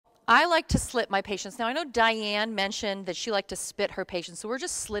I like to slit my patients. Now, I know Diane mentioned that she liked to spit her patients, so we're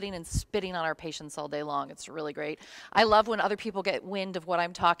just slitting and spitting on our patients all day long. It's really great. I love when other people get wind of what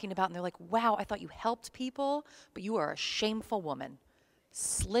I'm talking about, and they're like, wow, I thought you helped people, but you are a shameful woman.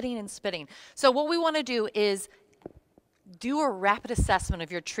 Slitting and spitting. So what we want to do is do a rapid assessment of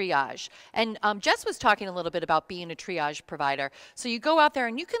your triage. And Jess was talking a little bit about being a triage provider. So you go out there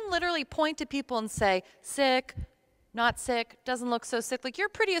and you can literally point to people and say, sick, not sick, doesn't look so sick. Like, you're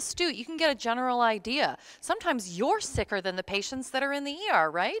pretty astute. You can get a general idea. Sometimes you're sicker than the patients that are in the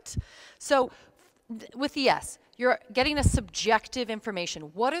ER, right? So with ES, you're getting a subjective information.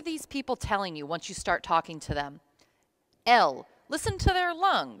 What are these people telling you once you start talking to them? L, listen to their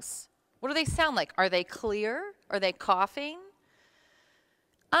lungs. What do they sound like? Are they clear? Are they coughing?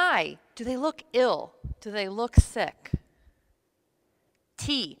 I, do they look ill? Do they look sick?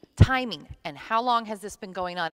 T, timing, and how long has this been going on?